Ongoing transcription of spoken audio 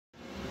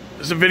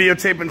This is a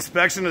videotape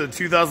inspection of the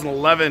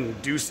 2011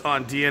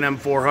 Doosan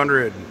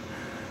DNM400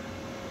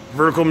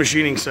 Vertical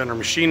Machining Center,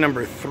 machine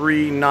number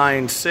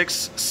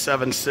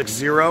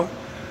 396760.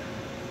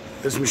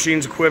 This machine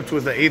is equipped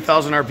with an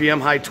 8,000 RPM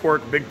high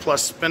torque big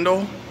plus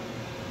spindle,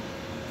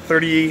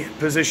 30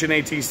 position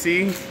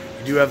ATC.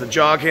 You do have the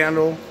jog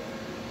handle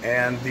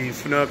and the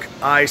Fanuc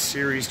I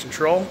series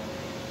control.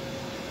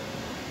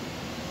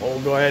 What we'll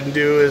go ahead and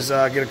do is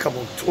get a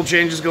couple tool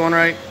changes going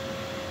right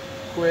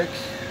quick.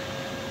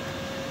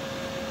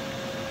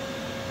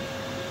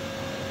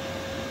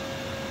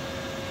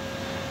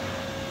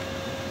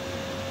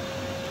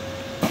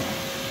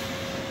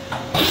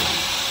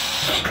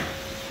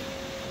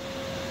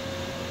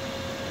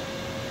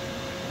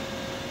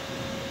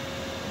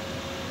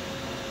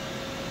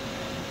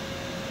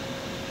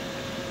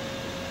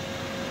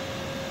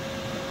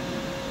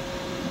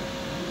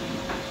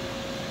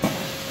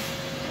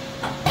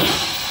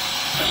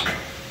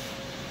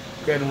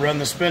 Go ahead and run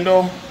the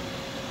spindle.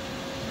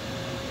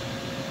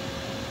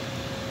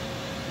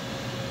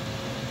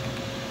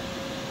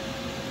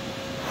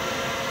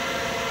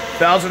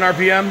 Thousand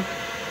RPM.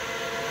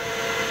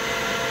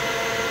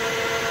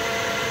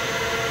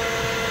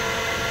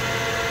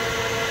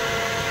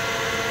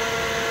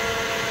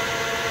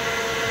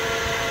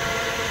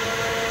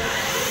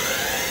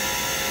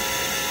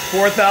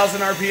 Four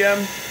thousand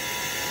RPM.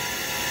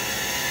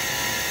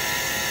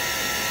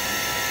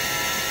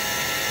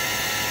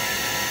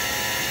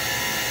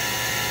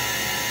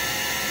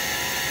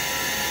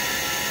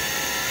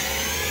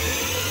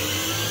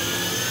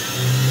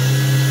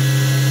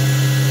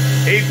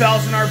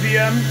 8,000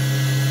 RPM.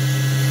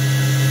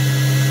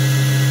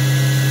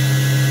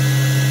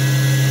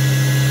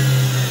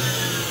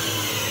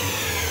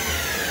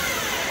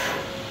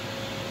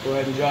 Go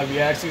ahead and jog the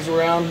axes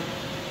around.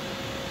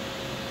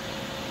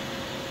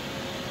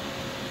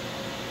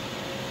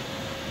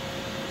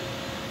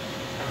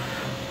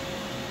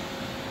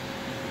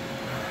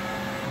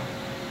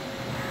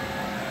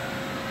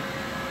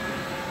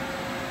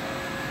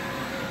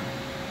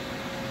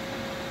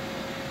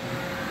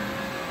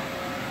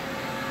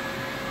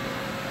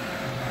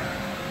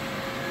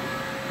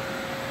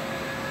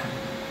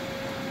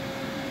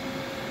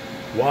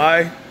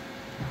 Why?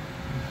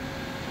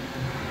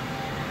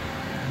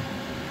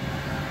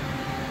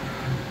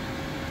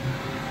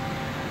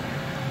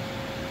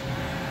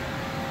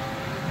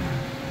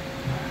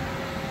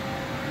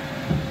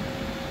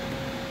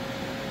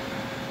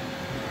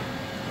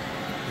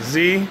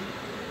 Z.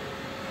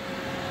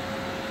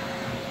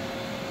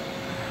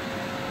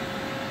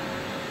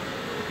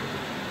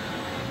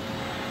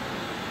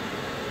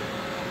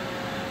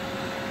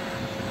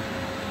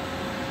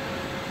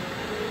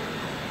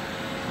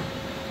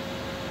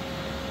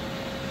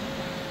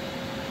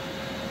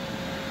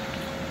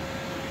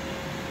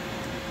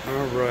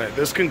 Alright,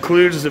 this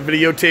concludes the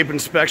videotape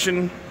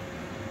inspection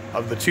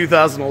of the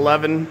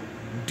 2011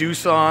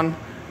 Doosan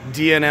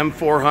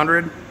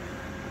DNM400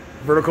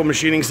 Vertical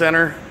Machining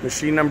Center,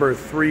 machine number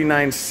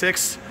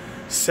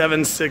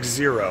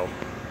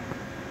 396760.